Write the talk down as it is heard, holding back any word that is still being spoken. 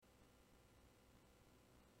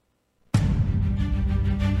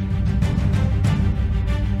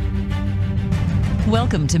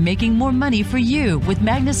Welcome to Making More Money for You with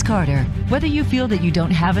Magnus Carter. Whether you feel that you don't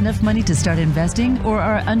have enough money to start investing or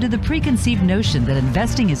are under the preconceived notion that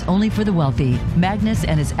investing is only for the wealthy, Magnus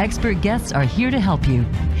and his expert guests are here to help you.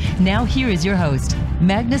 Now here is your host,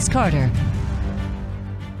 Magnus Carter.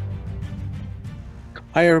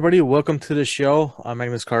 Hi, everybody. Welcome to the show. I'm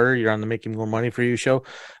Magnus Carter. You're on the Making More Money for You show.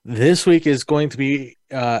 This week is going to be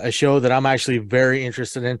a show that I'm actually very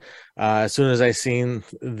interested in. As soon as I seen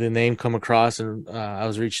the name come across, and I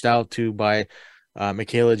was reached out to by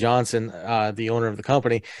Michaela Johnson, the owner of the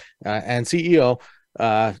company and CEO,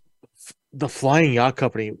 the Flying Yacht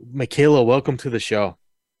Company. Michaela, welcome to the show.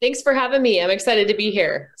 Thanks for having me. I'm excited to be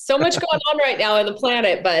here. So much going on right now on the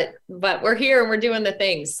planet, but we're here and we're doing the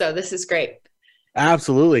things. So this is great.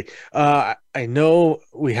 Absolutely. I know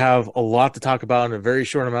we have a lot to talk about in a very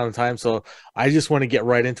short amount of time, so I just want to get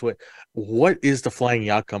right into it. What is the Flying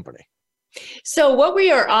Yacht Company? So what we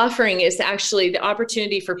are offering is actually the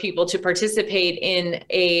opportunity for people to participate in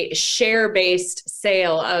a share-based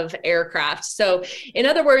sale of aircraft. So in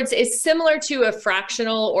other words, it's similar to a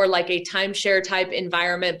fractional or like a timeshare type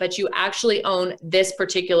environment, but you actually own this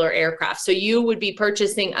particular aircraft. So you would be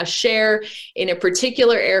purchasing a share in a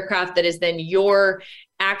particular aircraft that is then your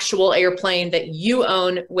actual airplane that you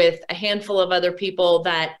own with a handful of other people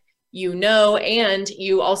that you know, and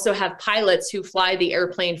you also have pilots who fly the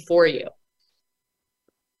airplane for you.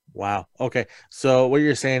 Wow. Okay. So what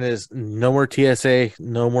you're saying is no more TSA,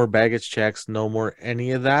 no more baggage checks, no more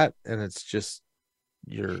any of that. And it's just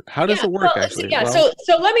how does it work actually?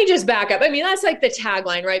 So let me just back up. I mean, that's like the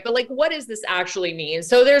tagline, right? But like, what does this actually mean?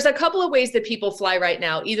 So there's a couple of ways that people fly right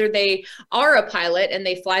now. Either they are a pilot and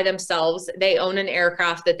they fly themselves. They own an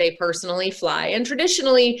aircraft that they personally fly. And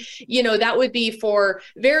traditionally, that would be for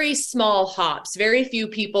very small hops. Very few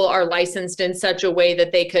people are licensed in such a way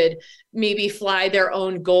that they could maybe fly their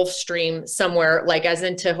own Gulfstream somewhere, like as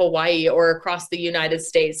into Hawaii or across the United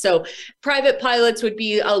States. So private pilots would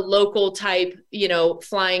be a local type,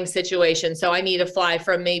 flying situation. So I need to fly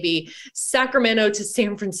from maybe Sacramento to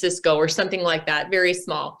San Francisco or something like that, very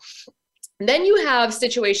small. Then you have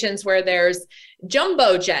situations where there's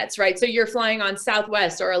jumbo jets, right? So you're flying on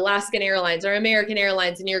Southwest or Alaskan Airlines or American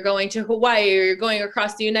Airlines, and you're going to Hawaii, or you're going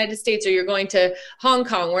across the United States, or you're going to Hong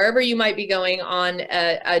Kong, wherever you might be going on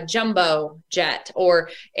a jumbo jet or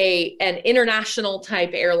an international type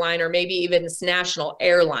airline, or maybe even this national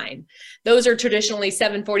airline. Those are traditionally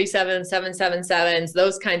 747, 777s,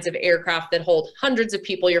 those kinds of aircraft that hold hundreds of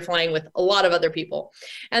people. You're flying with a lot of other people.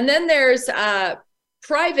 And then there's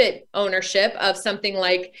private ownership of something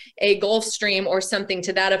like a Gulfstream or something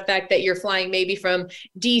to that effect, that you're flying maybe from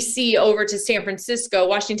DC over to San Francisco,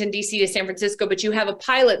 Washington, DC to San Francisco, but you have a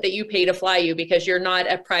pilot that you pay to fly you because you're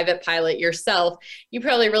not a private pilot yourself. You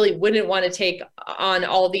probably really wouldn't want to take on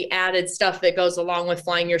all the added stuff that goes along with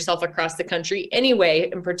flying yourself across the country anyway,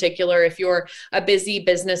 in particular, if you're a busy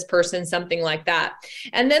business person, something like that.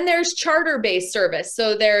 And then there's charter-based service.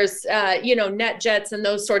 So there's, NetJets and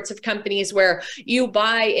those sorts of companies where you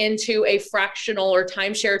buy into a fractional or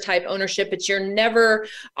timeshare type ownership, but you're never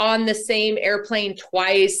on the same airplane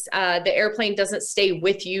twice. The airplane doesn't stay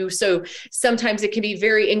with you. So sometimes it can be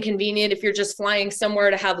very inconvenient if you're just flying somewhere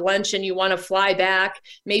to have lunch and you want to fly back.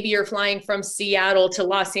 Maybe you're flying from Seattle to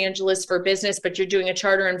Los Angeles for business, but you're doing a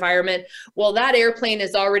charter environment. Well, that airplane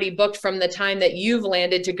is already booked from the time that you've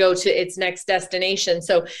landed to go to its next destination.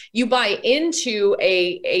 So you buy into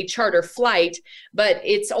a charter flight, but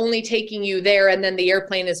it's only taking you there, and then the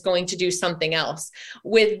airplane is going to do something else.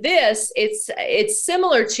 With this, it's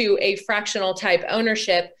similar to a fractional type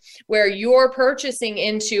ownership where you're purchasing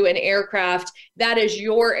into an aircraft that is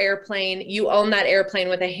your airplane. You own that airplane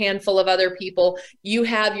with a handful of other people. You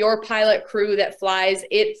have your pilot crew that flies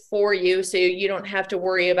it for you, so you don't have to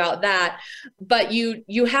worry about that. But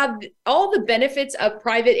you have all the benefits of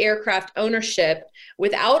private aircraft ownership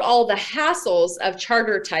without all the hassles of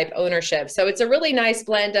charter type ownership. So it's a really nice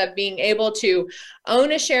blend of being able to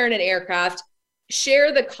own a share in an aircraft,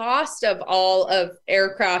 share the cost of all of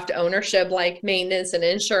aircraft ownership, like maintenance and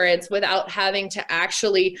insurance, without having to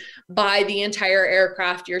actually buy the entire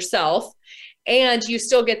aircraft yourself. And you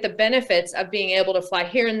still get the benefits of being able to fly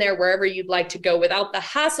here and there, wherever you'd like to go, without the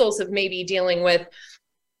hassles of maybe dealing with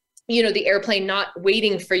the airplane not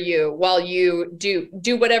waiting for you while you do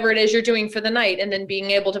whatever it is you're doing for the night, and then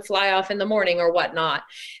being able to fly off in the morning or whatnot.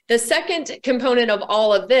 The second component of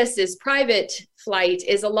all of this is private flight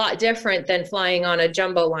is a lot different than flying on a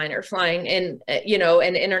jumbo liner, flying in,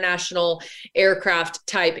 an international aircraft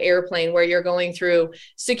type airplane where you're going through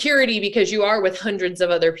security because you are with hundreds of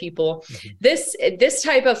other people. This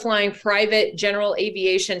type of flying, private general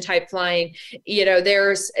aviation type flying,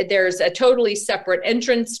 there's a totally separate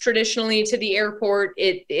entrance traditionally to the airport.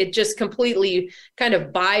 It just completely kind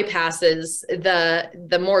of bypasses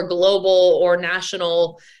the more global or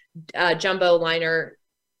national jumbo liner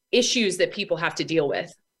issues that people have to deal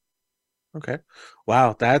with. Okay.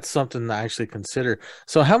 Wow. That's something to actually consider.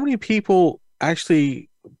 So how many people actually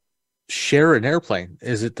share an airplane?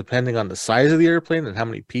 Is it depending on the size of the airplane and how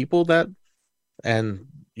many people and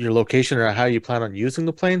your location or how you plan on using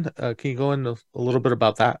the plane? Can you go into a little bit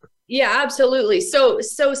about that? Yeah, absolutely. So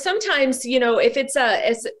sometimes, if it's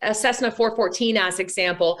a Cessna 414 as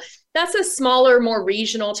example, that's a smaller, more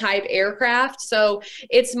regional type aircraft. So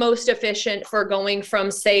it's most efficient for going from,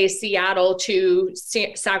 say, Seattle to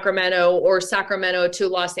Sacramento or Sacramento to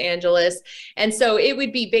Los Angeles. And so it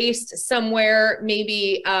would be based somewhere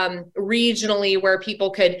maybe regionally where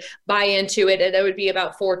people could buy into it. And that would be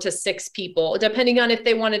about 4 to 6 people, depending on if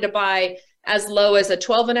they wanted to buy as low as a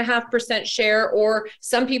 12.5% share, or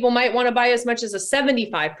some people might want to buy as much as a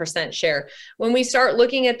 75% share. When we start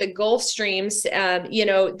looking at the Gulf streams,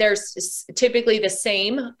 there's typically the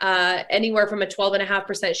same, anywhere from a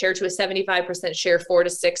 12.5% share to a 75% share, 4 to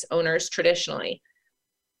 6 owners traditionally.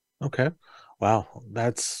 Okay. Wow.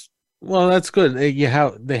 That's good. They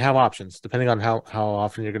have options depending on how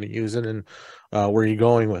often you're going to use it and where you're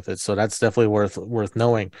going with it. So that's definitely worth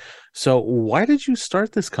knowing. So why did you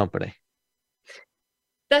start this company?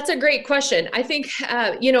 That's a great question. I think,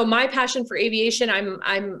 my passion for aviation,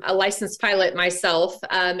 I'm a licensed pilot myself,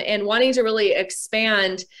 and wanting to really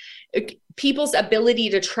expand people's ability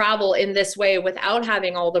to travel in this way without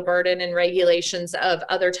having all the burden and regulations of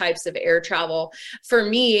other types of air travel. For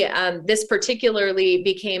me, this particularly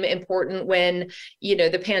became important when,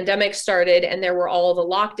 the pandemic started and there were all the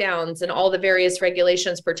lockdowns and all the various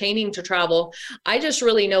regulations pertaining to travel. I just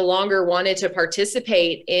really no longer wanted to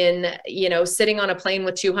participate in, sitting on a plane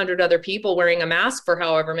with 200 other people wearing a mask for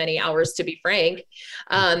however many hours, to be frank.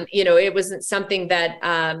 It wasn't something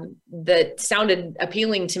that sounded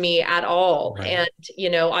appealing to me at all. Right.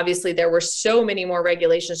 And, obviously there were so many more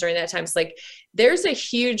regulations during that time. It's like, there's a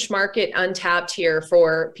huge market untapped here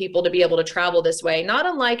for people to be able to travel this way. Not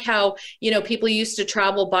unlike how, people used to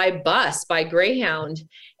travel by bus, by Greyhound,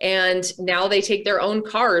 and now they take their own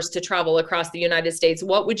cars to travel across the United States.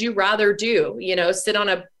 What would you rather do? Sit on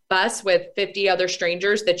a bus with 50 other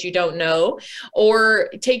strangers that you don't know, or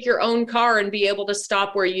take your own car and be able to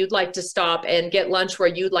stop where you'd like to stop and get lunch where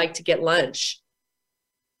you'd like to get lunch.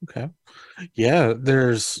 Okay. Yeah,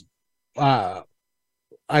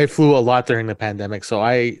 I flew a lot during the pandemic, so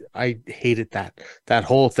I hated that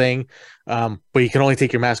whole thing. But you can only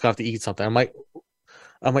take your mask off to eat something. I'm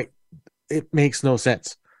like, it makes no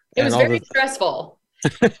sense. It was very stressful.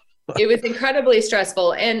 It was incredibly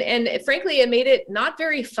stressful. And frankly, it made it not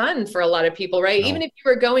very fun for a lot of people, right? No. Even if you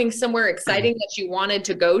were going somewhere exciting that you wanted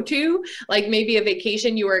to go to, like maybe a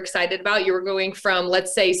vacation you were excited about, you were going from,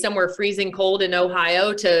 let's say, somewhere freezing cold in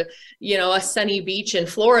Ohio to, a sunny beach in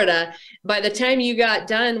Florida. By the time you got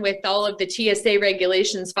done with all of the TSA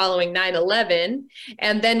regulations following 9/11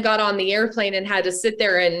 and then got on the airplane and had to sit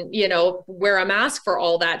there and, wear a mask for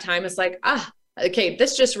all that time, it's like, okay,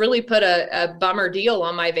 this just really put a bummer deal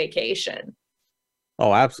on my vacation.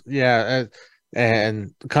 Oh, absolutely. Yeah.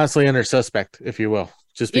 And constantly under suspect, if you will,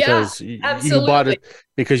 just because you bought it,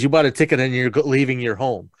 because you bought a ticket and you're leaving your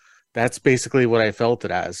home. That's basically what I felt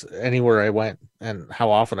it as anywhere I went and how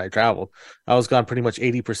often I traveled. I was gone pretty much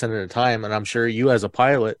 80% of the time. And I'm sure you as a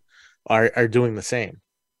pilot are doing the same.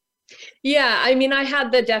 Yeah, I mean, I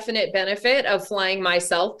had the definite benefit of flying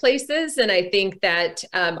myself places. And I think that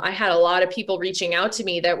I had a lot of people reaching out to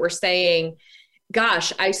me that were saying,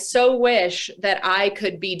 gosh, I so wish that I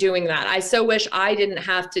could be doing that. I so wish I didn't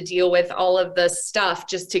have to deal with all of the stuff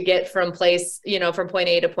just to get from from point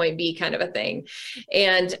A to point B kind of a thing.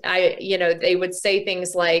 And they would say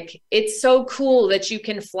things like, it's so cool that you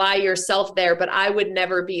can fly yourself there, but I would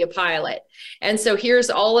never be a pilot. And so here's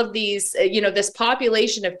all of these, this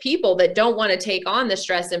population of people that don't want to take on the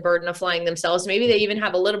stress and burden of flying themselves. Maybe they even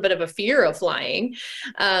have a little bit of a fear of flying,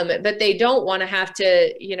 but they don't want to have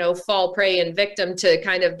to, fall prey and victim to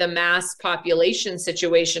kind of the mass population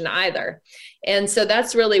situation either. And so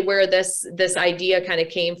that's really where this idea kind of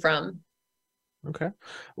came from. Okay.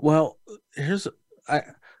 Well,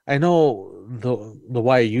 I know the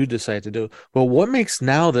why you decided to do it, but what makes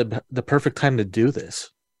now the perfect time to do this?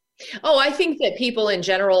 Oh, I think that people in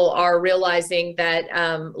general are realizing that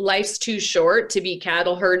life's too short to be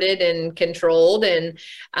cattle herded and controlled. And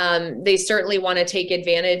they certainly want to take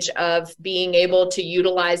advantage of being able to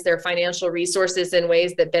utilize their financial resources in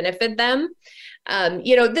ways that benefit them.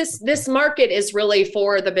 This market is really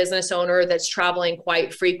for the business owner that's traveling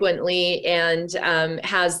quite frequently and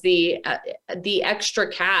has the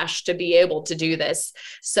extra cash to be able to do this.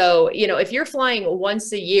 So, if you're flying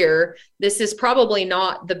once a year, this is probably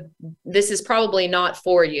not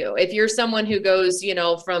for you. If you're someone who goes,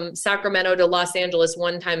 from Sacramento to Los Angeles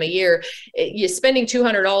one time a year, you're spending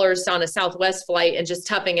 $200 on a Southwest flight and just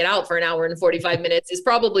toughing it out for an hour and 45 minutes is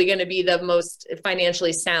probably going to be the most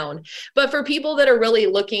financially sound. But for people that are really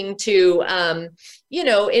looking to,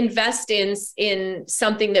 invest in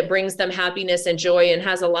something that brings them happiness and joy and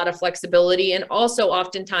has a lot of flexibility, and also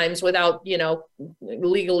oftentimes without,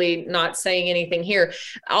 legally not saying anything here,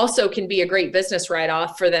 also can be a great business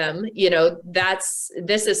write-off for them.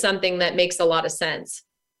 This is something that makes a lot of sense.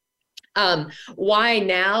 Why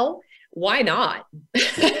now? Why not?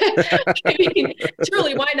 I mean,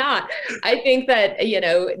 truly, why not? I think that,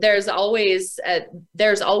 there's always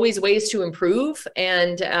ways to improve.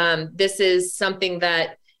 And this is something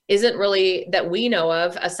that isn't really that we know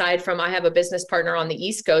of, aside from I have a business partner on the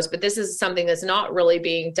East Coast, but this is something that's not really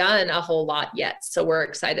being done a whole lot yet. So we're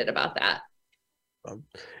excited about that.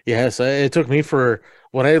 Yes, it took me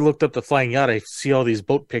when I looked up the flying yacht, I see all these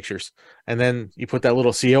boat pictures, and then you put that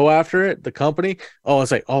little CO after it, the company. Oh,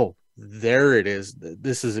 it's like, oh, there it is.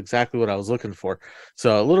 This is exactly what I was looking for.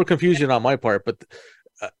 So a little confusion on my part, but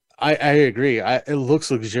I agree. It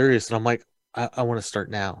looks luxurious, and I'm like, I want to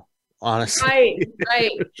start now, honestly.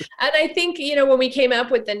 Right. And I think, when we came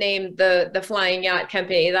up with the name, the Flying Yacht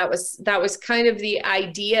Company, that was kind of the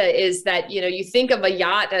idea, is that, you think of a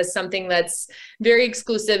yacht as something that's very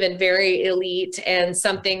exclusive and very elite, and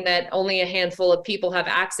something that only a handful of people have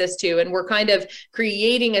access to. And we're kind of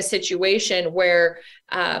creating a situation where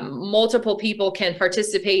multiple people can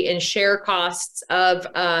participate and share costs of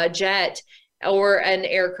a jet or an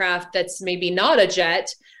aircraft that's maybe not a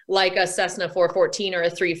jet, like a Cessna 414 or a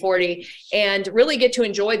 340, and really get to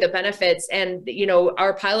enjoy the benefits. And,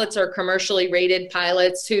 our pilots are commercially rated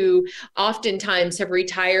pilots who oftentimes have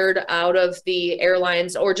retired out of the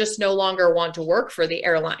airlines or just no longer want to work for the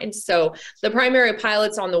airlines. So the primary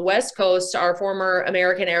pilots on the West Coast are former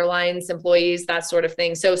American Airlines employees, that sort of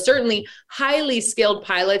thing. So certainly highly skilled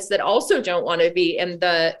pilots that also don't want to be in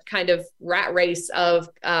the kind of rat race of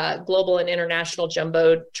global and international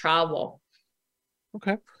jumbo travel.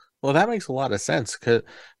 Okay. Well, that makes a lot of sense, because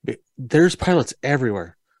there's pilots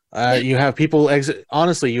everywhere. You have people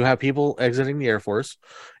honestly, you have people exiting the Air Force.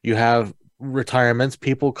 You have retirements,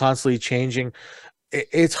 people constantly changing.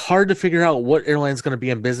 It's hard to figure out what airline is going to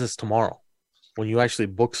be in business tomorrow when you actually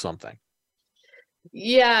book something.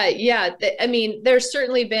 Yeah. I mean, there's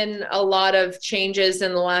certainly been a lot of changes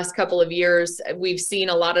in the last couple of years. We've seen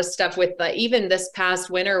a lot of stuff with even this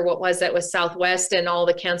past winter, what was it with Southwest and all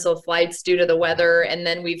the canceled flights due to the weather. And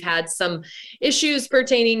then we've had some issues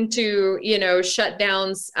pertaining to,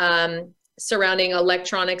 shutdowns surrounding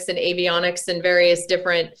electronics and avionics and various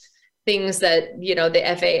different things that,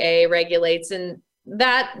 the FAA regulates. And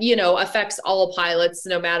that, affects all pilots,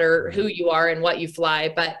 no matter who you are and what you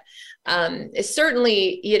fly. But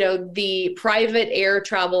certainly, the private air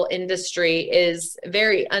travel industry is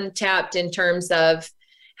very untapped in terms of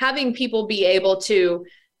having people be able to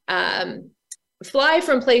fly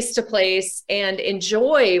from place to place and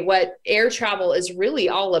enjoy what air travel is really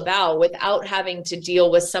all about, without having to deal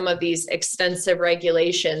with some of these extensive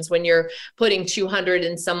regulations when you're putting 200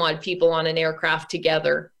 and some odd people on an aircraft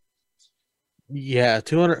together. Yeah,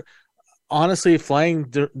 200. Honestly, flying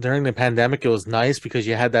during the pandemic, it was nice because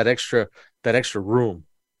you had that extra room.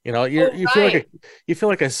 You feel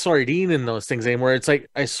like a sardine in those things anymore. It's like,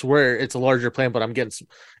 I swear it's a larger plane, but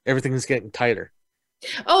everything's getting tighter.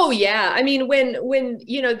 Oh yeah. I mean, when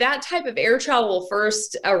that type of air travel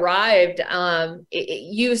first arrived,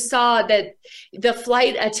 you saw that the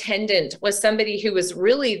flight attendant was somebody who was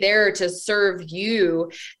really there to serve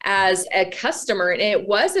you as a customer. And it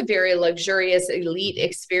was a very luxurious, elite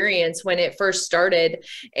experience when it first started.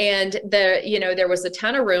 And there was a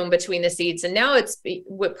ton of room between the seats. And now it's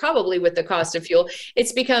probably, with the cost of fuel,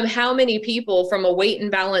 it's become how many people from a weight and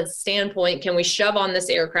balance standpoint can we shove on this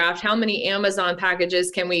aircraft? How many Amazon packages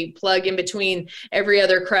can we plug in between every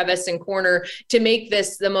other crevice and corner to make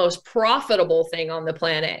this the most profitable thing on the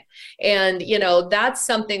planet? And, that's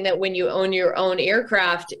something that when you own your own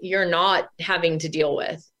aircraft, you're not having to deal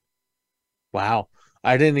with. Wow.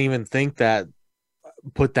 I didn't even think that,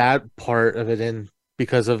 put that part of it in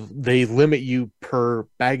because they limit you per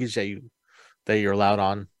baggage that you're allowed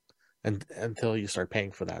on, and until you start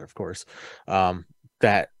paying for that, of course.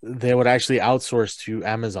 That they would actually outsource to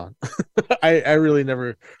Amazon. I really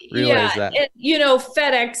never realized that. And,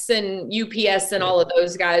 FedEx and UPS and all of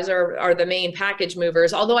those guys are the main package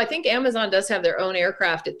movers. Although I think Amazon does have their own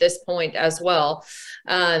aircraft at this point as well,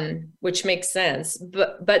 which makes sense.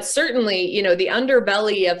 But certainly, the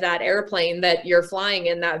underbelly of that airplane that you're flying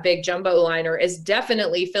in, that big jumbo liner, is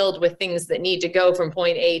definitely filled with things that need to go from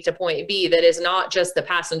point A to point B. That is not just the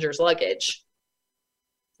passenger's luggage.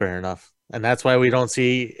 Fair enough. And that's why we don't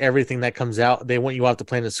see everything that comes out. They want you off the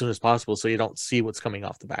plane as soon as possible, so you don't see what's coming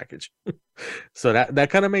off the package. So that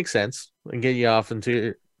kind of makes sense, and get you off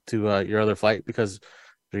into your other flight, because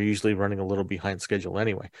they're usually running a little behind schedule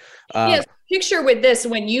anyway. Yes, picture with this,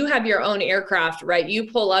 when you have your own aircraft, right? You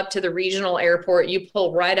pull up to the regional airport, you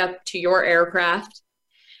pull right up to your aircraft.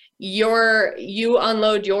 You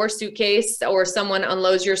unload your suitcase, or someone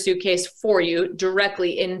unloads your suitcase for you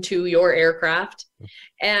directly into your aircraft,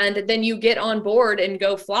 and then you get on board and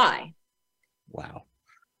go fly. Wow,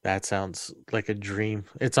 that sounds like a dream.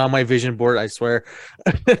 It's on my vision board, I swear.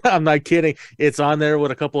 I'm not kidding. It's on there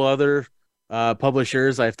with a couple other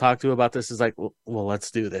publishers I've talked to about this. Is like, well,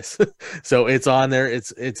 let's do this. So it's on there.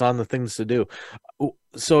 It's on the things to do.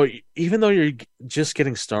 So even though you're just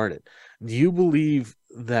getting started, do you believe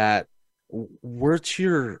that, what's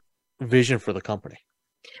your vision for the company?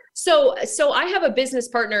 So I have a business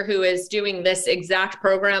partner who is doing this exact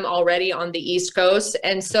program already on the East Coast.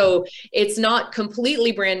 And so it's not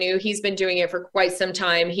completely brand new. He's been doing it for quite some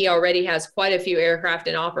time. He already has quite a few aircraft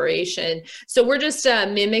in operation. So we're just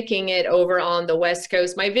mimicking it over on the West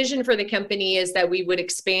Coast. My vision for the company is that we would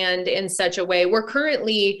expand in such a way. We're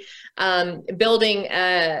currently building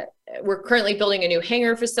a new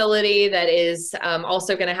hangar facility that is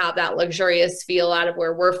also going to have that luxurious feel out of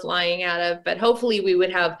where we're flying out of. But hopefully we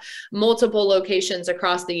would have multiple locations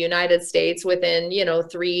across the United States within,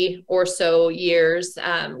 3 or so years,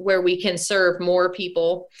 where we can serve more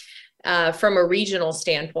people from a regional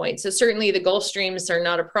standpoint. So certainly the Gulf Streams are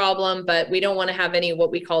not a problem, but we don't want to have any what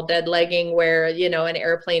we call dead legging, where, an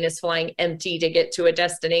airplane is flying empty to get to a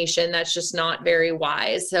destination. That's just not very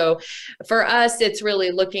wise. So for us, it's really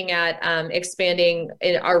looking at expanding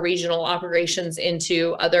in our regional operations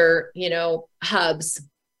into other, hubs.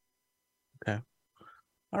 Okay.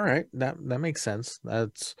 All right. That makes sense.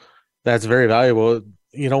 That's very valuable.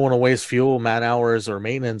 You don't want to waste fuel, man hours, or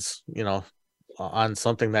maintenance, on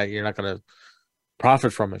something that you're not going to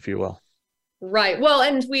profit from, if you will. Right. Well,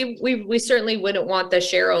 and we certainly wouldn't want the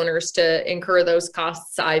share owners to incur those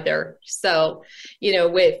costs either. So,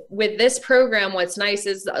 with this program, what's nice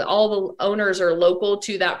is all the owners are local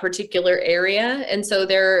to that particular area, and so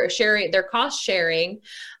they're cost sharing,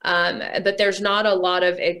 but there's not a lot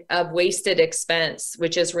of wasted expense,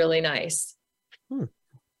 which is really nice.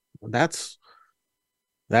 That's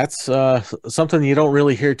something you don't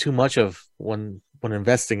really hear too much of when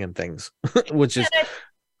investing in things, which is.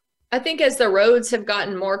 I think as the roads have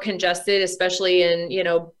gotten more congested, especially in,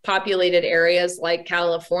 populated areas like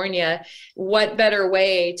California, what better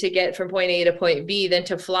way to get from point A to point B than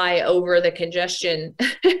to fly over the congestion?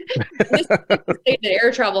 The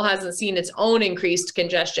air travel hasn't seen its own increased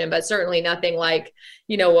congestion, but certainly nothing like,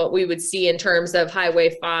 what we would see in terms of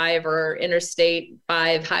Highway 5 or Interstate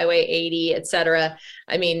 5, Highway 80, et cetera.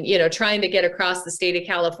 I mean, trying to get across the state of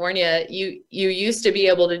California, you used to be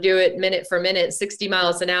able to do it minute for minute, 60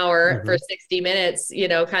 miles an hour for 60 minutes,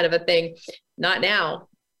 kind of a thing. Not now.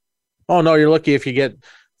 Oh, no, you're lucky if you get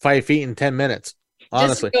 5 feet in 10 minutes.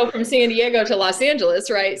 Honestly. Just to go from San Diego to Los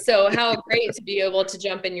Angeles, right? So how great to be able to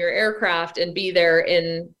jump in your aircraft and be there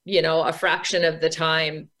in, a fraction of the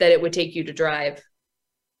time that it would take you to drive.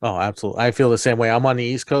 Oh, absolutely. I feel the same way. I'm on the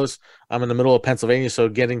East Coast. I'm in the middle of Pennsylvania, so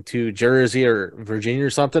getting to Jersey or Virginia or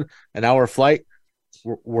something, an hour flight,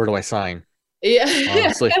 where do I sign? Yeah.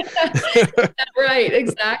 Honestly. Right,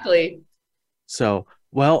 exactly. So,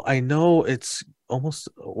 well, I know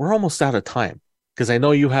we're almost out of time, because I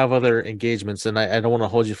know you have other engagements, and I don't want to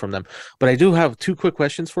hold you from them. But I do have 2 quick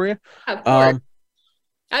questions for you. Of course.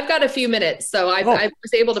 I've got a few minutes, so I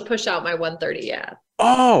was able to push out my 1:30. Yeah.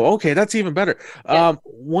 Oh, okay. That's even better. Yeah.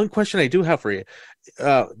 One question I do have for you.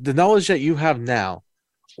 The knowledge that you have now,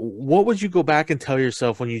 what would you go back and tell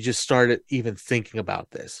yourself when you just started even thinking about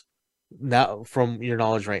this, now, from your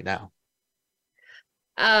knowledge right now?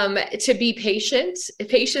 To be patient.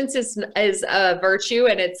 Patience is a virtue,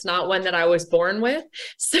 and it's not one that I was born with.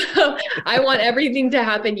 So I want everything to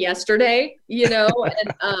happen yesterday,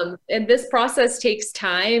 and this process takes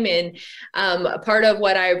time. And part of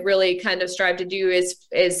what I really kind of strive to do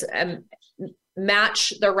is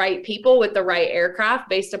match the right people with the right aircraft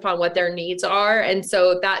based upon what their needs are. And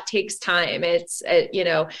so that takes time.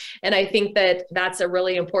 And I think that that's a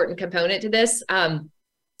really important component to this.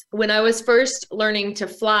 When I was first learning to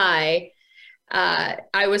fly,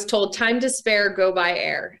 I was told time to spare, go by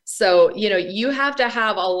air. So, you have to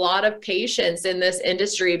have a lot of patience in this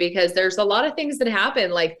industry because there's a lot of things that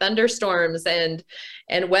happen like thunderstorms and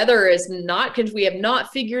weather is not, because we have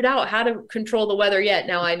not figured out how to control the weather yet.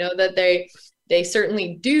 Now I know that they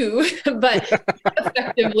certainly do, but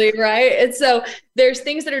effectively, right? And so there's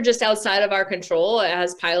things that are just outside of our control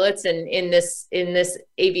as pilots, and in this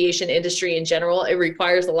aviation industry in general, it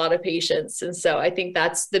requires a lot of patience. And so I think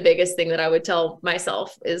that's the biggest thing that I would tell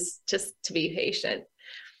myself is just to be patient.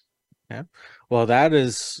 Yeah. Well, that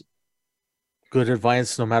is good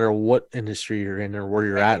advice no matter what industry you're in or where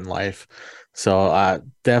you're at in life. So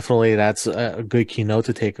definitely that's a good keynote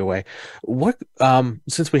to take away. What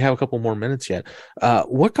since we have a couple more minutes yet,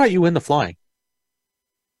 what got you into flying?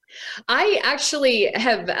 I actually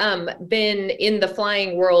have been in the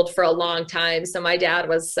flying world for a long time. So my dad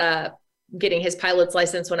was getting his pilot's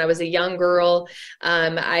license when I was a young girl.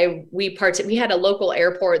 We had a local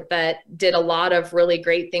airport that did a lot of really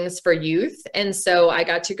great things for youth. And so I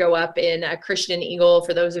got to go up in a Christian Eagle.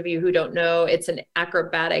 For those of you who don't know, it's an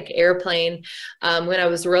acrobatic airplane when I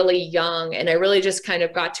was really young. And I really just kind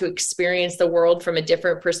of got to experience the world from a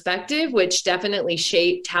different perspective, which definitely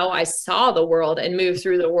shaped how I saw the world and moved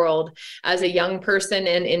through the world as a young person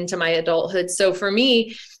and into my adulthood. So for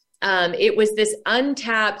me, it was this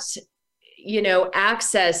untapped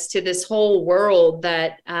access to this whole world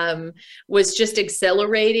that was just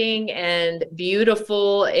exhilarating and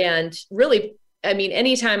beautiful. And really, I mean,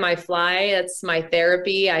 anytime I fly, that's my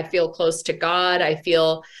therapy. I feel close to God. I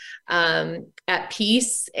feel at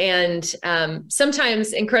peace and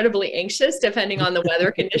sometimes incredibly anxious, depending on the weather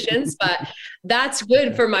conditions, but that's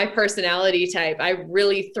good for my personality type. I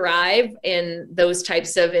really thrive in those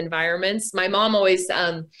types of environments. My mom always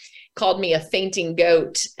called me a fainting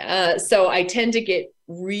goat. So I tend to get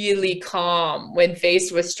really calm when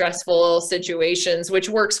faced with stressful situations, which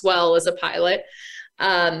works well as a pilot.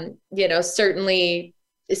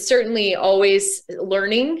 Certainly always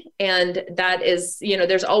learning. And that is,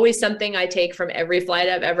 there's always something I take from every flight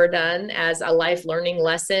I've ever done as a life learning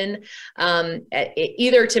lesson,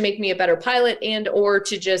 either to make me a better pilot and, or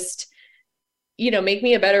to just, make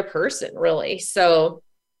me a better person, really. So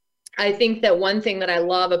I think that one thing that I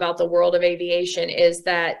love about the world of aviation is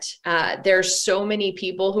that there's so many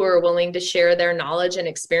people who are willing to share their knowledge and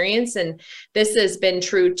experience. And this has been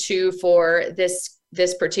true too for this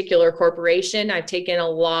particular corporation. I've taken a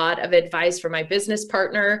lot of advice from my business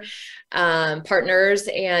partners and,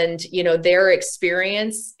 their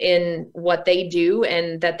experience in what they do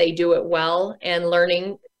and that they do it well, and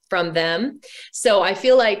learning from them. So I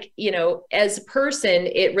feel like, as a person,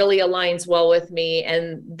 it really aligns well with me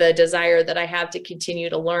and the desire that I have to continue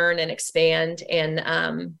to learn and expand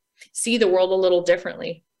and see the world a little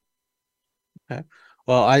differently. Okay.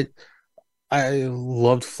 Well, I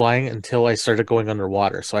loved flying until I started going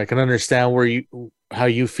underwater. So I can understand how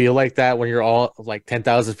you feel like that when you're all like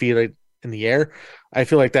 10,000 feet in the air. I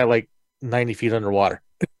feel like that, like 90 feet underwater.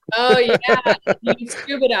 Oh yeah, you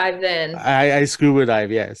scuba dive then. I scuba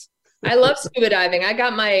dive, yes. I love scuba diving. I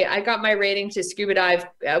got my rating to scuba dive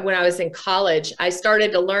when I was in college. I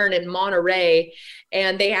started to learn in Monterey,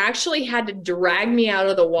 and they actually had to drag me out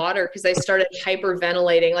of the water because I started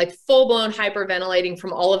hyperventilating, like full blown hyperventilating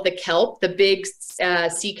from all of the kelp, the big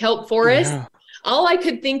sea kelp forest. Yeah. All I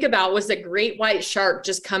could think about was a great white shark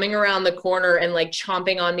just coming around the corner and like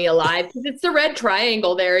chomping on me alive, because it's the red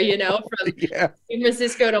triangle there, from San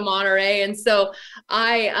Francisco to Monterey. And so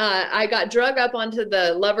I got drug up onto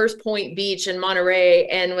the Lovers Point beach in Monterey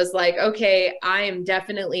and was like, okay, I am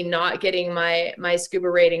definitely not getting my scuba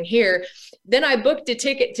rating here. Then I booked a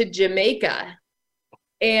ticket to Jamaica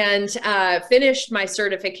and finished my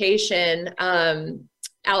certification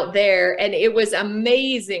out there, and it was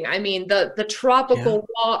amazing. I mean, the tropical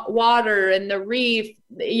water and the reef,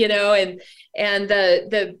 and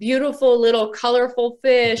the beautiful little colorful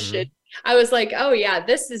fish. Mm-hmm. I was like, oh yeah,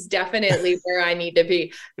 this is definitely where I need to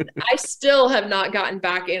be. I still have not gotten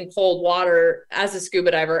back in cold water as a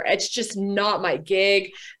scuba diver. It's just not my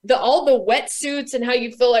gig. All the wetsuits and how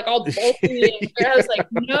you feel like all bulky. I was like,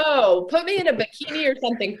 no, put me in a bikini or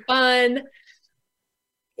something fun.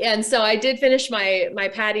 And so I did finish my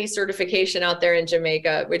PADI certification out there in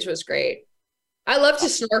Jamaica, which was great. I love to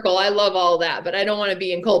snorkel. I love all that, but I don't want to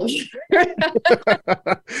be in cold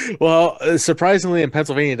water. Well, surprisingly, in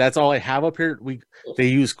Pennsylvania, that's all I have up here. They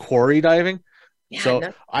use quarry diving. Yeah,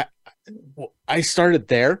 so I started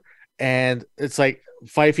there, and it's like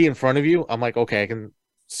 5 feet in front of you. I'm like, okay, I can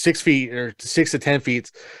 6 feet or 6 to 10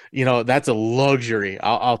 feet. That's a luxury.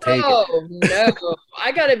 I'll take it. Oh no,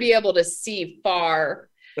 I got to be able to see far.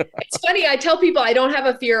 It's funny. I tell people I don't have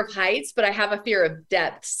a fear of heights, but I have a fear of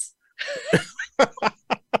depths.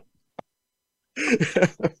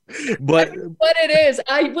 But what it is,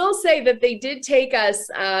 I will say that they did take us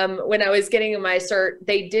when I was getting my cert.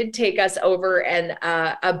 They did take us over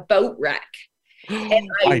a boat wreck. And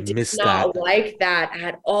I did not like that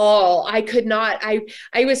at all. I could not. I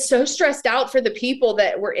was so stressed out for the people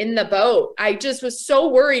that were in the boat. I just was so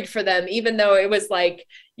worried for them, even though it was like,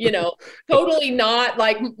 totally not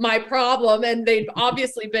like my problem. And they'd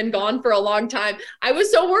obviously been gone for a long time. I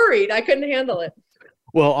was so worried. I couldn't handle it.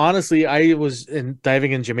 Well, honestly, I was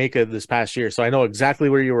diving in Jamaica this past year, so I know exactly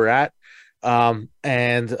where you were at.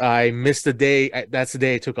 And I missed the day. That's the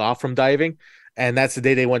day I took off from diving. And that's the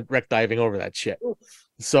day they went wreck diving over that shit.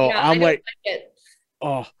 So yeah, I'm like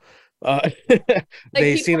oh,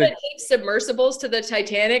 they seen it. Take submersibles to the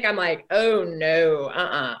Titanic. I'm like, oh no,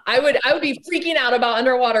 I would be freaking out about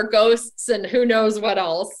underwater ghosts and who knows what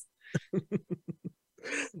else.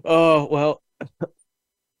 Oh well,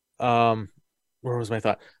 where was my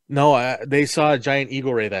thought? No, they saw a giant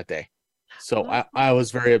eagle ray that day, so I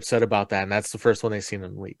was very upset about that, and that's the first one they seen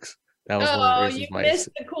in weeks. That was one of the reasons you missed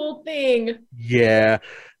the cool thing. Yeah.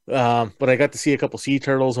 But I got to see a couple sea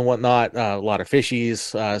turtles and whatnot, a lot of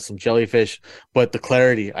fishies, some jellyfish, but the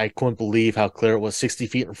clarity, I couldn't believe how clear it was 60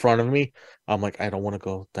 feet in front of me. I'm like, I don't want to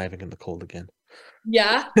go diving in the cold again.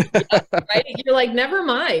 Yeah, right. You're like, never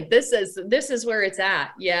mind. This is where it's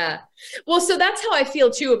at. Yeah. Well, so that's how I feel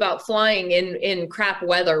too about flying in crap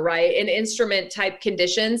weather, right? In instrument type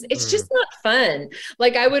conditions. It's just not fun.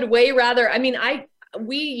 Like I would way rather,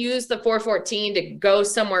 we use the 414 to go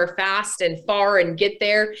somewhere fast and far and get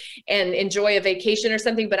there and enjoy a vacation or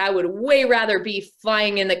something. But I would way rather be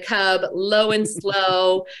flying in the Cub, low and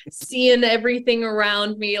slow, seeing everything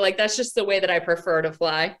around me. Like that's just the way that I prefer to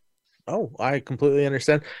fly. Oh, I completely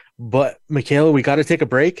understand. But Michaela, we got to take a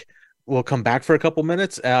break. We'll come back for a couple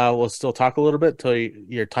minutes. We'll still talk a little bit till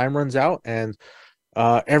your time runs out. And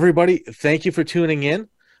everybody, thank you for tuning in.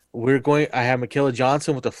 I have Michaela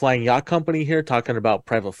Johnson with the Flying Yacht Company here talking about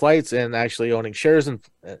private flights and actually owning shares in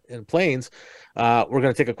planes. We're going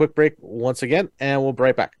to take a quick break once again, and we'll be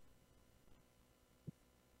right back.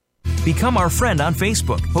 Become our friend on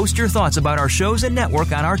Facebook. Post your thoughts about our shows and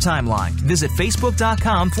network on our timeline. Visit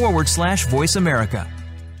facebook.com/Voice America.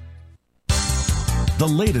 The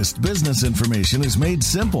latest business information is made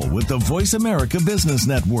simple with the Voice America Business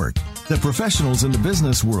Network. The professionals in the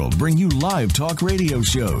business world bring you live talk radio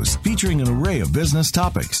shows featuring an array of business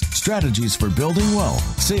topics, strategies for building wealth,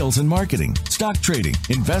 sales and marketing, stock trading,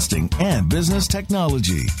 investing, and business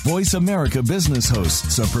technology. Voice America Business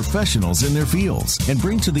hosts are professionals in their fields and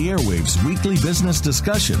bring to the airwaves weekly business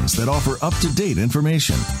discussions that offer up-to-date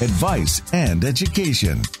information, advice, and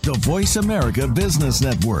education. The Voice America Business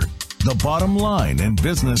Network. The bottom line in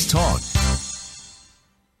business talk.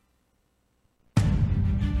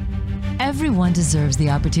 Everyone deserves the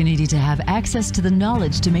opportunity to have access to the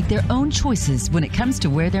knowledge to make their own choices when it comes to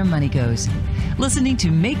where their money goes. Listening to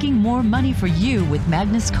Making More Money for You with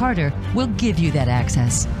Magnus Carter will give you that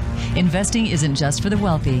access. Investing isn't just for the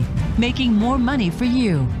wealthy. Making More Money for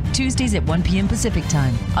You, Tuesdays at 1 p.m. Pacific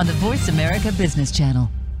Time on the Voice America Business Channel.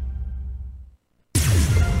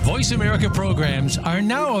 Voice America programs are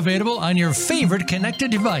now available on your favorite connected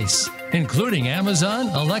device, including Amazon,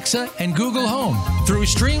 Alexa, and Google Home. Through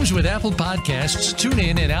streams with Apple Podcasts,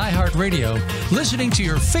 TuneIn, and iHeartRadio, listening to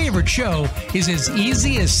your favorite show is as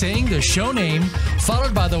easy as saying the show name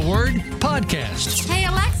followed by the word podcast. Hey,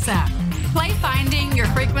 Alexa, play Finding Your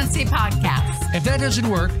Frequency podcast. If that doesn't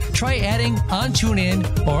work, try adding on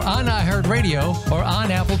TuneIn or on iHeartRadio or on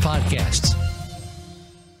Apple Podcasts.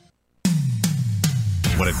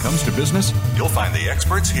 When it comes to business, you'll find the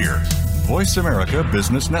experts here. Voice America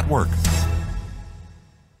Business Network.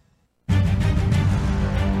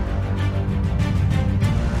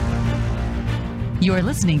 You're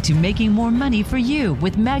listening to Making More Money for You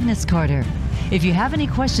with Magnus Carter. If you have any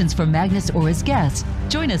questions for Magnus or his guests,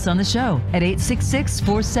 join us on the show at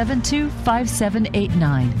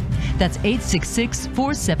 866-472-5789. That's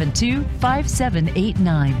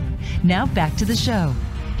 866-472-5789. Now back to the show.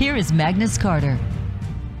 Here is Magnus Carter.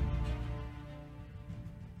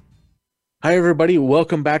 Hi, everybody.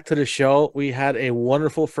 Welcome back to the show. We had a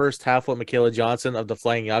wonderful first half with Michaela Johnson of the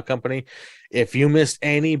Flying Yacht Company. If you missed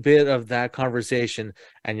any bit of that conversation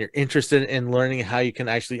and you're interested in learning how you can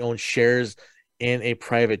actually own shares in a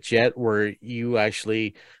private jet where you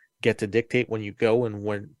actually get to dictate when you go and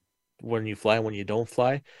when when you fly and when you don't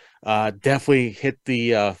fly. Definitely hit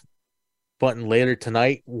the button later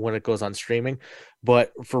tonight when it goes on streaming.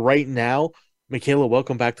 But for right now, Michaela,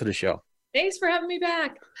 welcome back to the show. Thanks for having me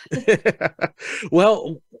back.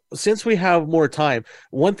 Well, since we have more time,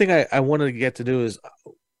 one thing I wanted to get to do is,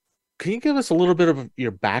 can you give us a little bit of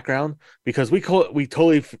your background? Because we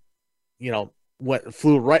totally,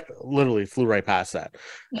 literally flew right past that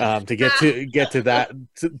to get to that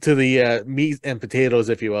to the meat and potatoes,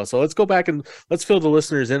 if you will. So let's go back and let's fill the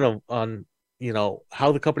listeners in on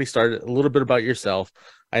how the company started, a little bit about yourself.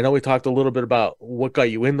 I know we talked a little bit about what got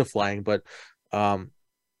you into flying, but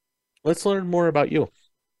let's learn more about you.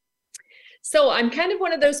 So I'm kind of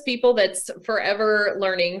one of those people that's forever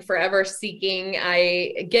learning, forever seeking.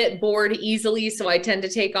 I get bored easily, so I tend to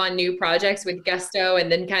take on new projects with gusto,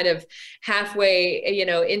 and then kind of halfway,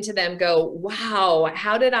 into them go, wow,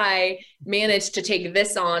 how did I manage to take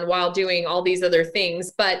this on while doing all these other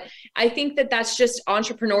things? But I think that that's just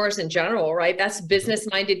entrepreneurs in general, right? That's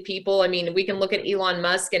business-minded people. I mean, we can look at Elon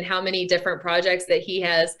Musk and how many different projects that he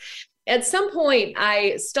has. At some point,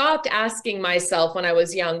 I stopped asking myself when I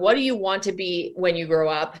was young, what do you want to be when you grow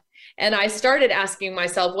up? And I started asking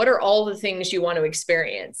myself, what are all the things you want to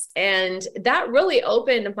experience? And that really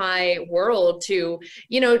opened my world to,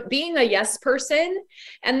 being a yes person,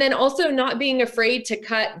 and then also not being afraid to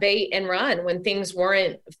cut bait and run when things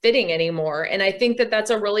weren't fitting anymore. And I think that that's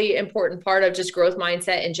a really important part of just growth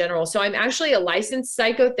mindset in general. So I'm actually a licensed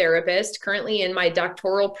psychotherapist, currently in my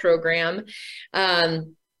doctoral program.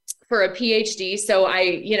 For a PhD. So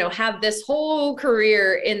I, have this whole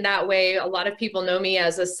career in that way. A lot of people know me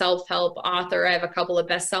as a self-help author. I have a couple of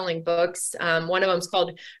best-selling books. One of them is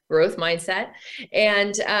called Growth Mindset.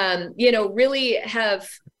 And, really have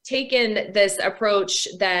taken this approach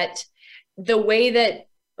that the way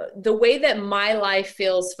that my life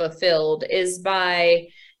feels fulfilled is by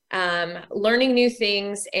learning new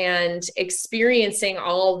things and experiencing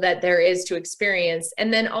all that there is to experience.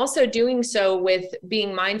 And then also doing so with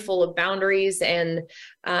being mindful of boundaries and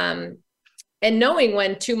knowing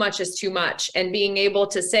when too much is too much, and being able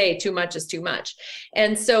to say too much is too much.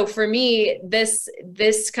 And so for me, this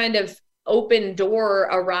kind of open door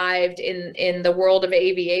arrived in the world of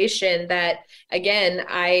aviation, that again,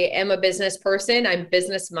 I am a business person. I'm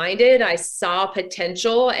business minded. I saw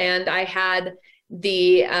potential, and I had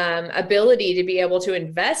the ability to be able to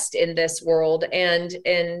invest in this world and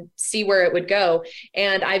see where it would go.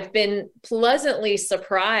 And I've been pleasantly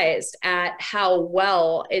surprised at how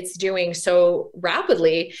well it's doing so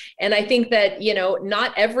rapidly. And I think that,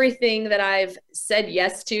 not everything that I've said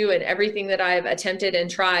yes to and everything that I've attempted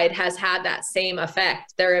and tried has had that same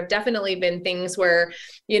effect. There have definitely been things where,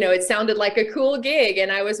 it sounded like a cool gig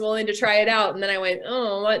and I was willing to try it out. And then I went,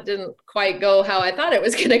 oh, what didn't quite go how I thought it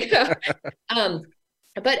was going to go.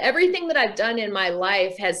 But everything that I've done in my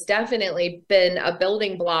life has definitely been a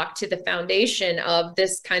building block to the foundation of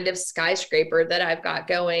this kind of skyscraper that I've got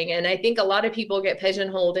going. And I think a lot of people get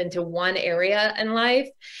pigeonholed into one area in life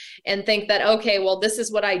and think that, okay, well, this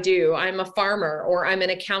is what I do. I'm a farmer, or I'm an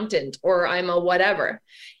accountant, or I'm a whatever.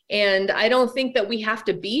 And I don't think that we have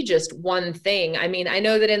to be just one thing. I mean, I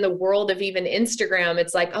know that in the world of even Instagram,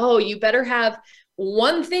 it's like, oh, you better have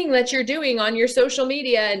one thing that you're doing on your social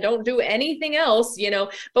media and don't do anything else,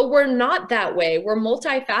 but we're not that way. We're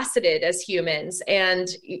multifaceted as humans. And,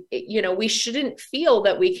 we shouldn't feel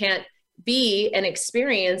that we can't be and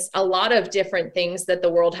experience a lot of different things that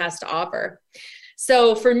the world has to offer.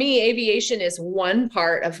 So for me, aviation is one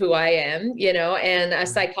part of who I am, and a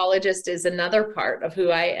psychologist is another part of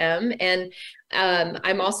who I am. And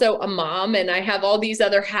I'm also a mom, and I have all these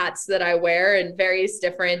other hats that I wear and various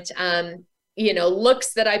different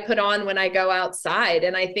looks that I put on when I go outside.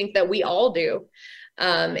 And I think that we all do.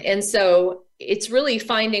 And so it's really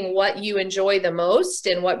finding what you enjoy the most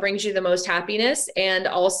and what brings you the most happiness, and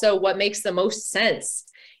also what makes the most sense,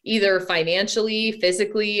 either financially,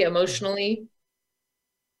 physically, emotionally.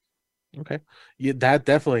 Okay. Yeah, that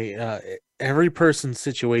definitely, every person's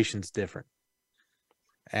situation is different,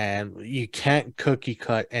 and you can't cookie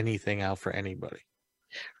cut anything out for anybody.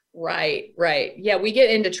 Right. Yeah, we get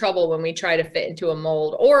into trouble when we try to fit into a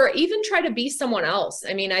mold, or even try to be someone else.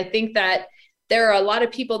 I mean, I think that there are a lot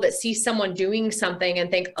of people that see someone doing something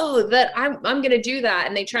and think, oh, that I'm going to do that.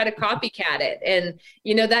 And they try to copycat it. And,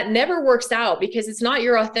 that never works out, because it's not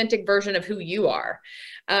your authentic version of who you are.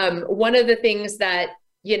 One of the things that,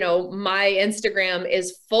 my Instagram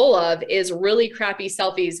is full of is really crappy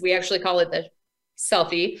selfies. We actually call it the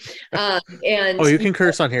selfie. And oh, you can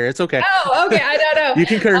curse on here. It's okay. Oh, okay. I don't know. You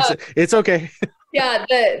can curse. It's okay. Yeah.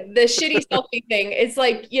 The shitty selfie thing. It's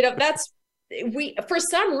like, for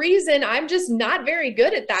some reason, I'm just not very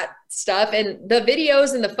good at that stuff. And the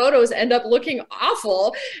videos and the photos end up looking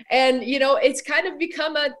awful. And, it's kind of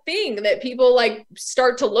become a thing that people like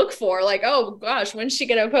start to look for, like, oh gosh, when's she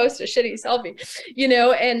going to post a shitty selfie?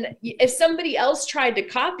 And if somebody else tried to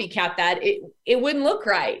copycat that, it wouldn't look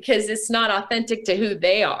right because it's not authentic to who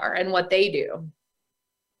they are and what they do.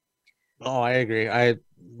 Oh, I agree.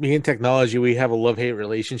 Me and technology, we have a love-hate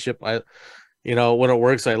relationship. When it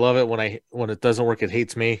works, I love it. When it doesn't work, it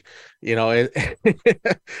hates me. And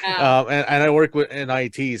I work in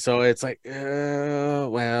IT, so it's like,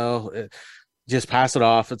 just pass it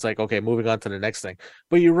off. It's like, okay, moving on to the next thing.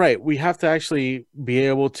 But you're right. We have to actually be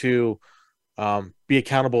able to be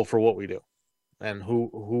accountable for what we do and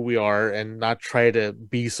who we are, and not try to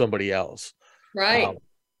be somebody else. Right.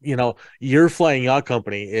 Your flying yacht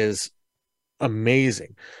company is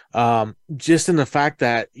amazing. Just in the fact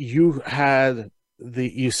that you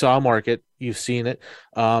saw a market, you've seen it,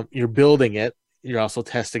 you're building it, you're also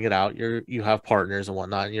testing it out, you have partners and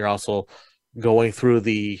whatnot, and you're also going through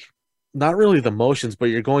not really the motions, but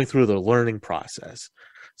you're going through the learning process.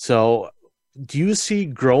 So do you see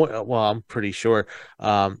growing? Well, I'm pretty sure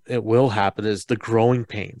it will happen, is the growing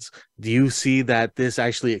pains. Do you see that this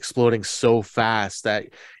actually exploding so fast that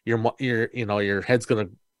your head's going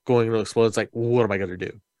to explode? It's like, what am I going to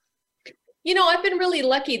do? I've been really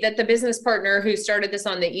lucky that the business partner who started this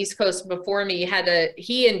on the East Coast before me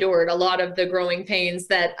he endured a lot of the growing pains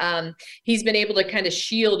that he's been able to kind of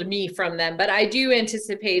shield me from them. But I do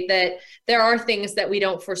anticipate that there are things that we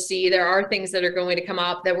don't foresee. There are things that are going to come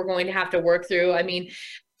up that we're going to have to work through. I mean,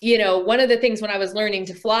 one of the things when I was learning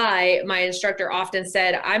to fly, my instructor often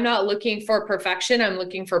said, I'm not looking for perfection, I'm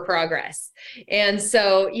looking for progress. And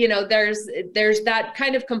so, there's that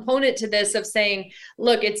kind of component to this of saying,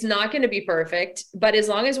 look, it's not going to be perfect, but as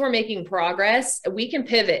long as we're making progress, we can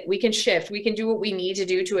pivot, we can shift, we can do what we need to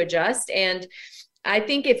do to adjust. And I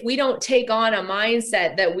think if we don't take on a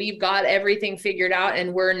mindset that we've got everything figured out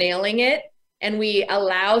and we're nailing it, and we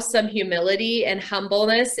allow some humility and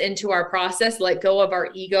humbleness into our process, let go of our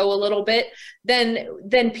ego a little bit,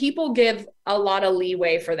 then people give a lot of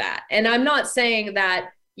leeway for that. And I'm not saying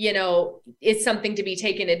that, it's something to be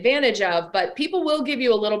taken advantage of, but people will give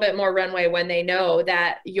you a little bit more runway when they know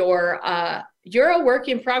that you're a work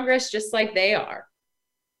in progress, just like they are.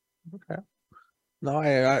 Okay. No,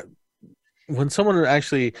 I when someone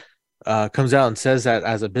actually comes out and says that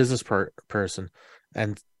as a business person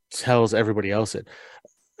and tells everybody else it,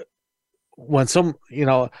 when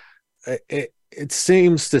it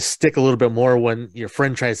seems to stick a little bit more when your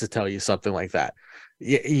friend tries to tell you something like that.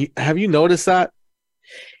 Have you noticed that?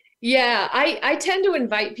 Yeah, I tend to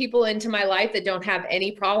invite people into my life that don't have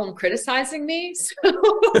any problem criticizing me. So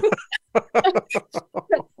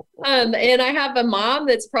and I have a mom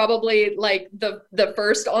that's probably like the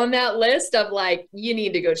first on that list of like, you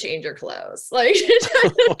need to go change your clothes. Like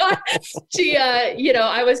she,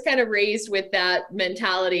 I was kind of raised with that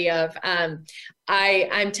mentality of,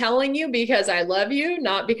 I'm telling you because I love you,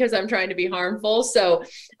 not because I'm trying to be harmful. So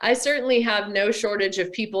I certainly have no shortage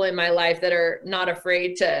of people in my life that are not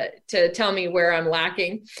afraid to tell me where I'm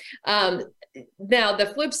lacking. Now, the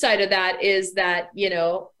flip side of that is that,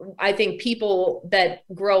 I think people that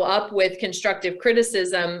grow up with constructive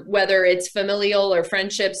criticism, whether it's familial or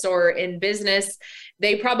friendships or in business,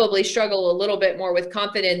 they probably struggle a little bit more with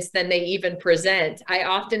confidence than they even present. I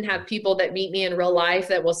often have people that meet me in real life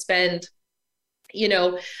that will spend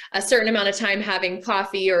a certain amount of time having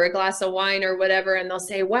coffee or a glass of wine or whatever. And they'll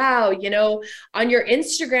say, wow, on your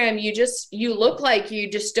Instagram, you look like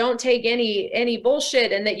you just don't take any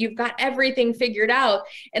bullshit and that you've got everything figured out.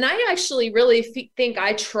 And I actually really think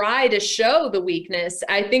I try to show the weakness.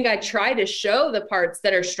 I think I try to show the parts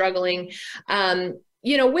that are struggling.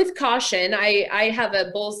 With caution. I have a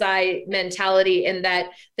bullseye mentality in that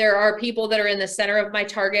there are people that are in the center of my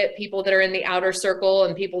target, people that are in the outer circle,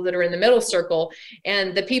 and people that are in the middle circle.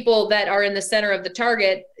 And the people that are in the center of the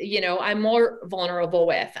target, I'm more vulnerable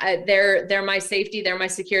with. They're my safety, they're my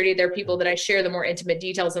security, they're people that I share the more intimate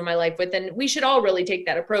details of my life with. And we should all really take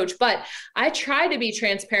that approach. But I try to be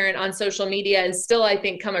transparent on social media and still, I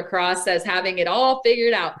think, come across as having it all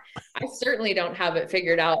figured out. I certainly don't have it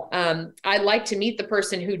figured out. I'd like to meet the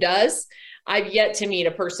person who does. I've yet to meet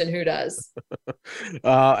a person who does.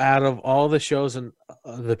 Out of all the shows and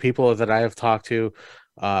the people that I have talked to,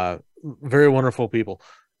 very wonderful people,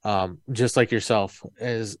 just like yourself,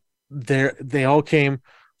 they all came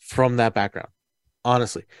from that background.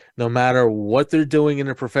 Honestly, no matter what they're doing in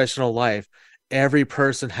their professional life, every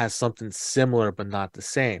person has something similar but not the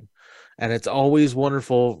same. And it's always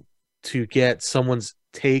wonderful to get someone's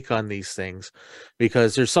take on these things,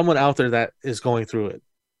 because there's someone out there that is going through it,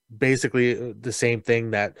 basically the same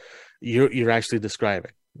thing that you're actually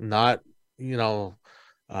describing. Not,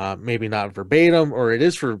 maybe not verbatim, or it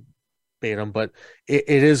is verbatim, but it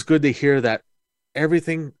is good to hear that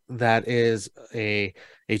everything that is a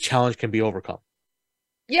challenge can be overcome.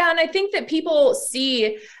 Yeah, and I think that people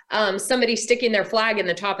see somebody sticking their flag in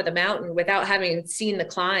the top of the mountain without having seen the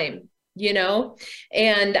climb,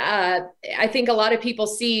 and I think a lot of people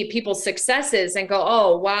see people's successes and go,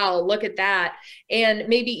 oh, wow, look at that. And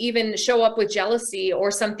maybe even show up with jealousy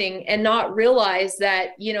or something and not realize that,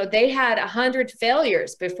 they had 100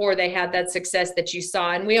 failures before they had that success that you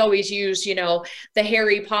saw. And we always use, the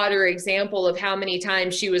Harry Potter example of how many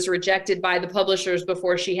times she was rejected by the publishers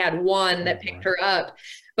before she had one that picked her up.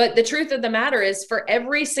 But the truth of the matter is, for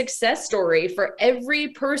every success story, for every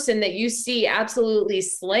person that you see absolutely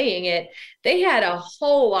slaying it, they had a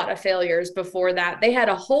whole lot of failures before that. They had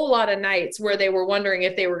a whole lot of nights where they were wondering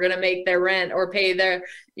if they were going to make their rent or pay their,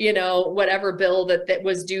 whatever bill that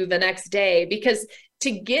was due the next day. Because to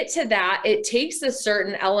get to that, it takes a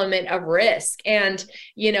certain element of risk. And,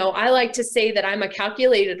 I like to say that I'm a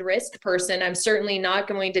calculated risk person. I'm certainly not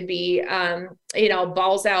going to be,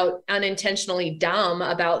 balls out unintentionally dumb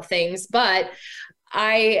about things, but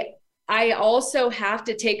I also have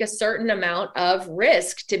to take a certain amount of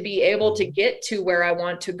risk to be able to get to where I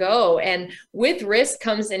want to go. And with risk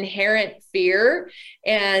comes inherent fear,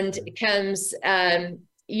 and comes, the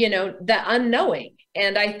unknowing.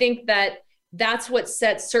 And I think that that's what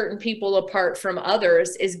sets certain people apart from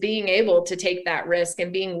others, is being able to take that risk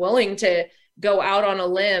and being willing to go out on a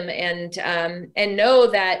limb and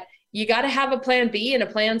know that you got to have a plan B and a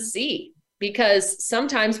plan C, because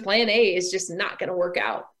sometimes plan A is just not going to work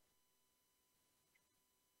out.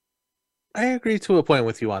 I agree to a point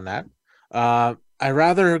with you on that. I'd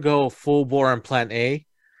rather go full bore on plan A,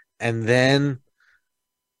 and then,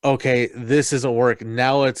 okay, this isn't working.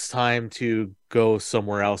 Now it's time to go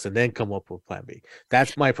somewhere else and then come up with plan B.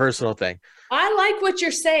 That's my personal thing. I like what you're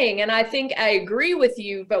saying, and I think I agree with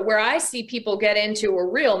you, but where I see people get into a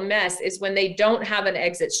real mess is when they don't have an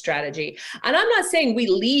exit strategy. And I'm not saying we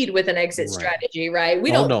lead with an exit strategy, right?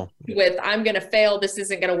 We don't lead with, I'm going to fail, this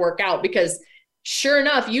isn't going to work out, because sure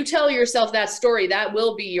enough, you tell yourself that story, that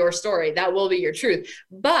will be your story, that will be your truth.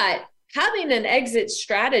 But having an exit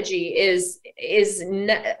strategy is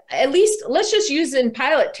at least, let's just use in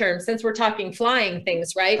pilot terms, since we're talking flying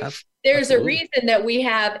things, right? There's a reason that we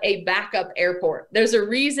have a backup airport. There's a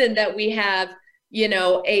reason that we have,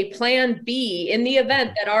 a plan B in the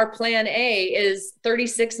event that our plan A is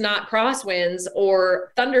 36 knot crosswinds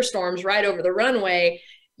or thunderstorms right over the runway.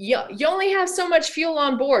 You only have so much fuel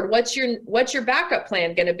on board. What's your backup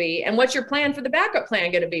plan going to be? And what's your plan for the backup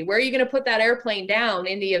plan going to be? Where are you going to put that airplane down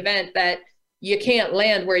in the event that you can't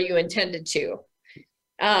land where you intended to?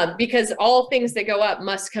 Because all things that go up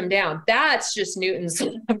must come down. That's just Newton's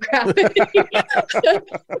law of gravity.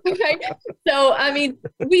 Okay. So, I mean,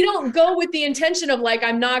 we don't go with the intention of like,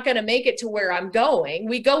 I'm not going to make it to where I'm going.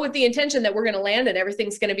 We go with the intention that we're going to land and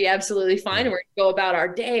everything's going to be absolutely fine, and we're going to go about our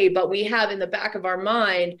day. But we have in the back of our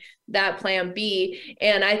mind that plan B.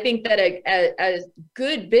 And I think that a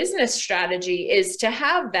good business strategy is to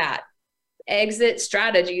have that exit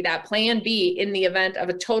strategy, that plan B, in the event of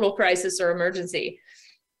a total crisis or emergency.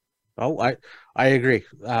 Oh, I agree.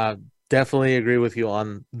 Definitely agree with you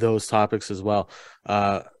on those topics as well.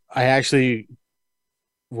 I actually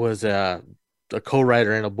was a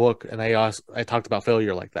co-writer in a book, and I talked about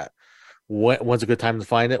failure like that. When's a good time to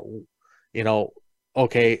find it?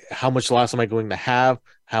 Okay, how much loss am I going to have?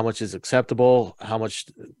 How much is acceptable? How much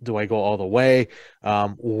do I go all the way?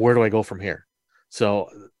 Where do I go from here? So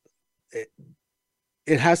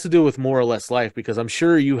it has to do with more or less life, because I'm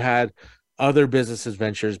sure you had other business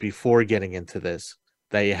adventures before getting into this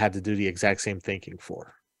that you had to do the exact same thinking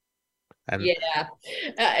for. And yeah,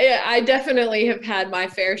 I definitely have had my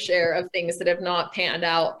fair share of things that have not panned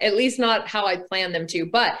out, at least not how I planned them to.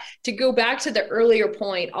 But to go back to the earlier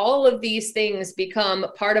point, all of these things become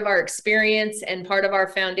part of our experience and part of our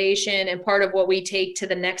foundation and part of what we take to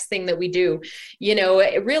the next thing that we do.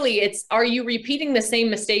 It's, are you repeating the same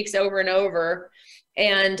mistakes over and over?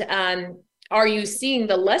 And, are you seeing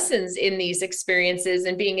the lessons in these experiences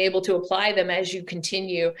and being able to apply them as you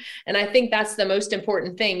continue? And I think that's the most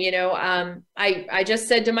important thing. I just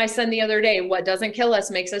said to my son the other day, what doesn't kill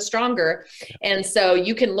us makes us stronger. And so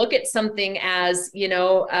you can look at something as,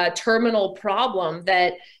 a terminal problem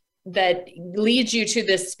that that leads you to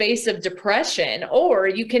this space of depression, or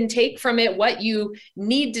you can take from it what you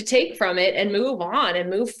need to take from it and move on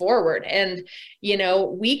and move forward. And, you know,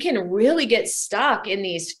 we can really get stuck in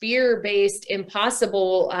these fear-based,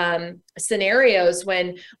 impossible scenarios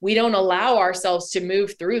when we don't allow ourselves to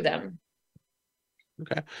move through them.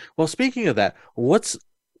 Okay. Well, speaking of that, what's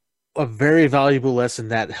a very valuable lesson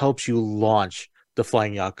that helps you launch the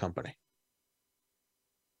Flying Yacht Company?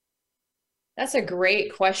 That's a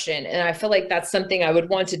great question. And I feel like that's something I would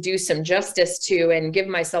want to do some justice to and give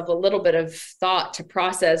myself a little bit of thought to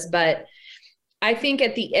process. But I think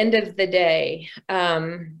at the end of the day,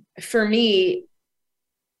 for me,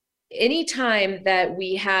 anytime that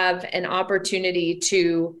we have an opportunity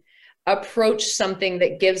to approach something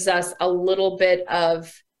that gives us a little bit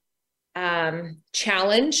of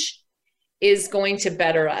challenge is going to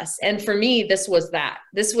better us. And for me, this was that.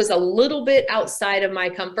 This was a little bit outside of my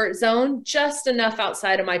comfort zone, just enough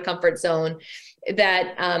outside of my comfort zone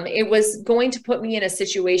that it was going to put me in a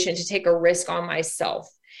situation to take a risk on myself.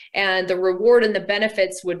 And the reward and the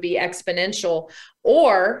benefits would be exponential,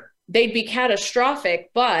 or they'd be catastrophic.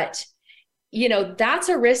 But, you know, that's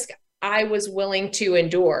a risk I was willing to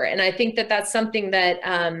endure. And I think that that's something that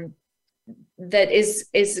that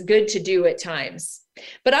is good to do at times.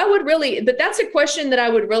 But that's a question that I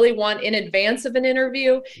would really want in advance of an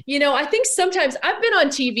interview. You know, I think sometimes I've been on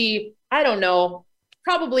TV, I don't know,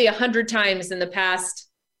 probably 100 times in the past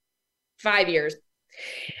 5 years.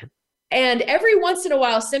 And every once in a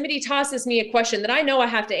while, somebody tosses me a question that I know I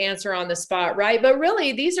have to answer on the spot, right? But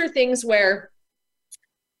really, these are things where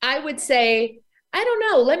I would say, I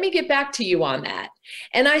don't know, let me get back to you on that.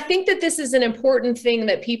 And I think that this is an important thing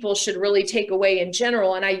that people should really take away in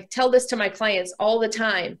general. And I tell this to my clients all the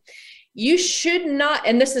time. You should not,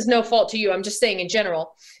 and this is no fault to you, I'm just saying in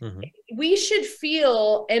general, we should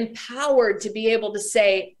feel empowered to be able to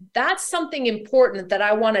say, that's something important that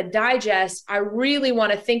I want to digest, I really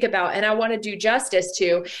want to think about, and I want to do justice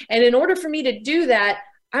to. And in order for me to do that,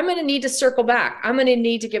 I'm going to need to circle back. I'm going to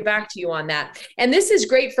need to get back to you on that. And this is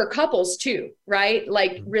great for couples too, right?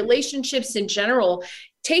 Like relationships in general.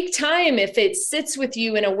 Take time if it sits with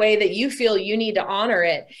you in a way that you feel you need to honor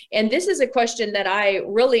it. And this is a question that I'm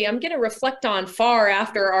going to reflect on far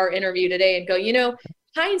after our interview today and go, you know,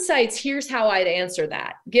 hindsight's, here's how I'd answer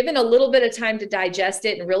that. Given a little bit of time to digest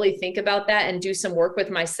it and really think about that and do some work with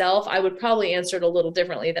myself, I would probably answer it a little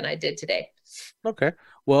differently than I did today. Okay.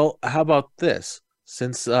 Well, how about this?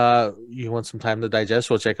 Since you want some time to digest,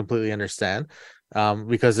 which I completely understand,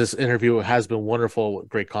 because this interview has been wonderful,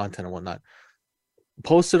 great content and whatnot.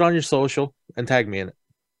 Post it on your social and tag me in it.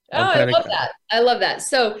 I love that. I love that.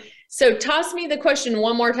 So toss me the question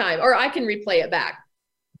one more time, or I can replay it back.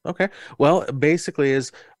 Okay. Well, basically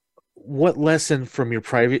is what lesson from your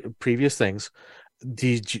previous things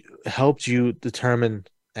helped you determine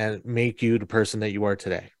and make you the person that you are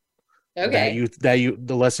today? Okay.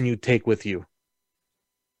 The lesson you take with you.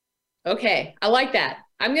 Okay. I like that.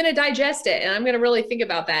 I'm going to digest it and I'm going to really think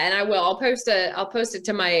about that. And I will, I'll post it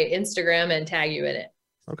to my Instagram and tag you in it.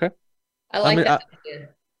 Okay. I like that.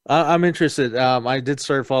 I'm interested. I did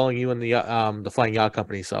start following you in the Flying Yacht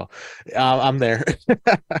Company, so I'm there.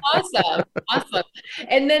 Awesome.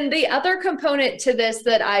 And then the other component to this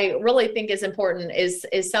that I really think is important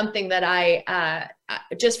is something that I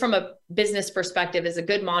just from a business perspective is a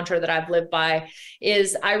good mantra that I've lived by,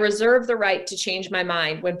 is I reserve the right to change my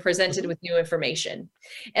mind when presented with new information.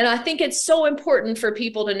 And I think it's so important for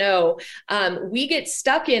people to know, we get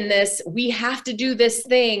stuck in this, we have to do this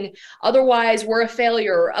thing, otherwise we're a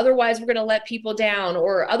failure, or otherwise we're going to let people down,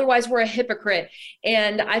 or otherwise we're a hypocrite.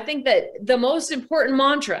 And I think that the most important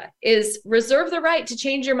mantra is reserve the right to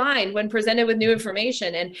change your mind when presented with new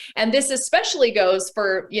information. And this especially goes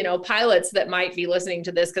for, you know, pilots that might be listening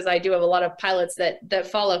to this, because I do have a lot of pilots that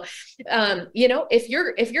follow. You know, if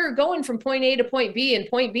you're going from point A to point B and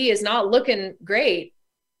point B is not looking great,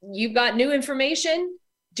 you've got new information,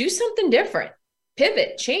 do something different.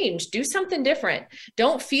 Pivot, change, do something different.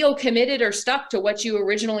 Don't feel committed or stuck to what you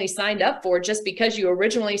originally signed up for just because you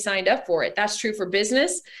originally signed up for it. That's true for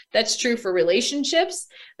business. That's true for relationships.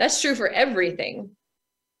 That's true for everything.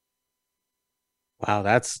 Wow,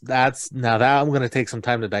 that's now that I'm going to take some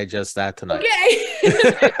time to digest that tonight. Okay.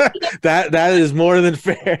 that is more than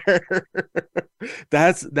fair.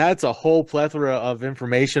 That's a whole plethora of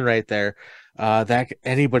information right there that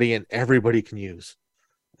anybody and everybody can use.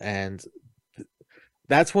 And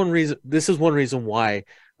that's one reason. This is one reason why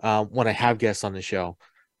when I have guests on the show,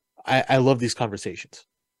 I love these conversations,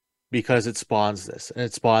 because it spawns this and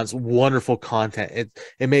it spawns wonderful content.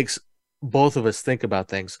 It makes both of us think about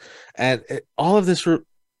things, and all of this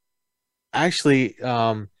actually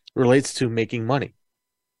relates to making money.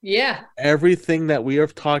 Yeah. Everything that we are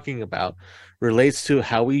talking about relates to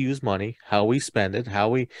how we use money, how we spend it, how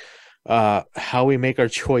we make our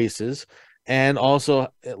choices, and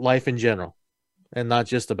also life in general, and not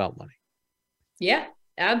just about money. Yeah,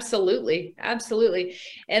 absolutely. Absolutely.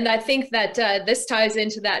 And I think that this ties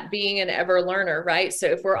into that being an ever learner, right? So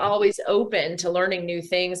if we're always open to learning new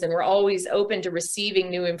things and we're always open to receiving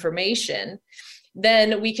new information,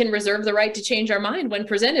 then we can reserve the right to change our mind when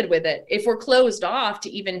presented with it. If we're closed off to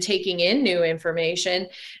even taking in new information,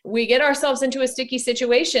 we get ourselves into a sticky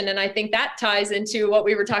situation. And I think that ties into what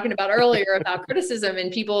we were talking about earlier about criticism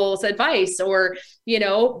and people's advice, or,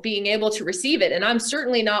 being able to receive it. And I'm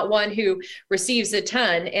certainly not one who receives a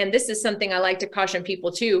ton. And this is something I like to caution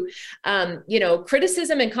people too.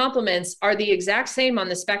 Criticism and compliments are the exact same on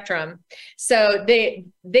the spectrum. So they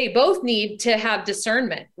both need to have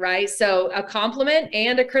discernment, right? So a compliment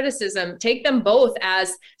and a criticism, take them both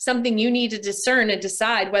as something you need to discern and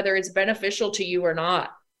decide whether it's beneficial to you or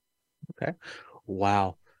not. Okay.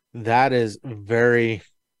 Wow. That is very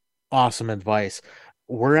awesome advice.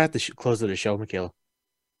 We're at the close of the show, Michaela.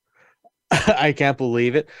 I can't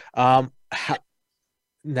believe it. How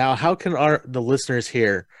can the listeners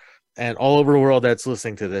here and all over the world that's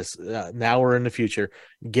listening to this now or in the future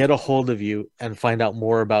get a hold of you and find out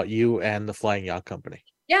more about you and the Flying Yacht Company?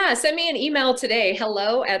 Yeah, send me an email today,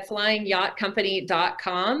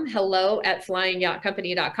 hello@flyingyachtcompany.com,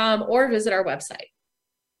 hello@flyingyachtcompany.com, or visit our website.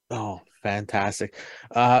 Oh, fantastic.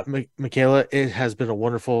 Michaela, it has been a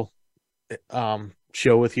wonderful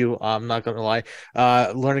show with you. I'm not going to lie.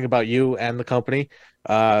 Learning about you and the company.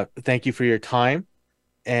 Thank you for your time.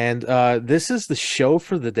 And this is the show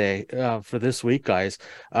for the day, for this week, guys.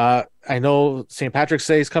 I know St. Patrick's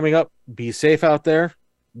Day is coming up. Be safe out there.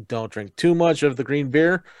 Don't drink too much of the green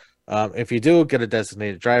beer. If you do, get a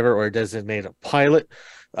designated driver or a designated pilot.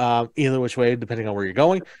 Either which way, depending on where you're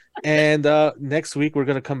going. And next week, we're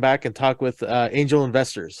going to come back and talk with angel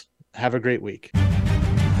investors. Have a great week.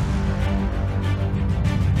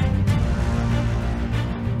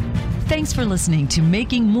 Thanks for listening to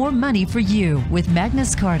Making More Money for You with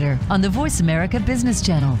Magnus Carter on the Voice America Business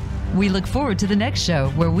Channel. We look forward to the next show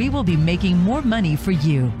where we will be making more money for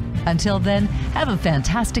you. Until then, have a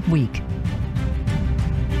fantastic week.